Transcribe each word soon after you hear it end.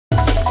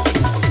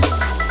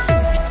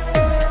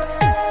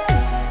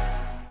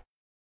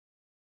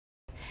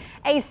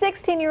A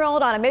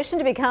 16-year-old on a mission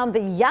to become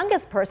the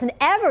youngest person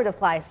ever to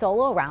fly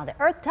solo around the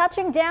Earth,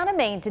 touching down in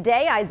Maine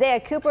today. Isaiah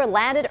Cooper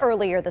landed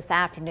earlier this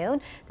afternoon.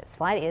 This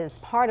flight is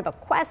part of a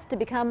quest to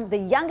become the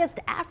youngest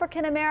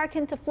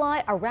African-American to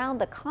fly around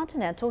the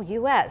continental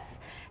U.S.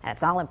 And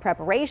it's all in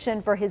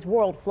preparation for his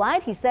world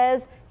flight. He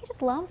says he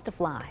just loves to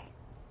fly.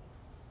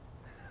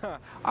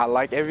 I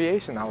like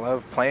aviation. I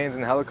love planes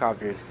and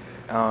helicopters.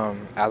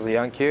 As a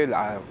young kid,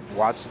 I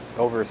watched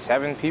over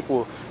 7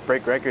 people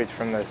break records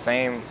from the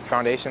same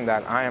foundation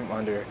that I am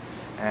under,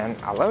 and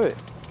I love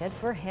it. Good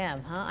for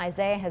him, huh?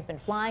 Isaiah has been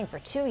flying for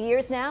 2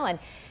 years now, and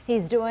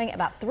he's doing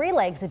about 3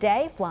 legs a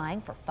day,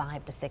 flying for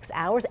 5 to 6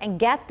 hours. And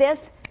get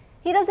this,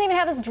 he doesn't even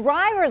have his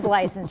driver's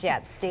license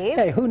yet, Steve.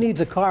 Hey, who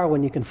needs a car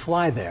when you can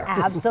fly there?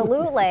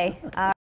 Absolutely.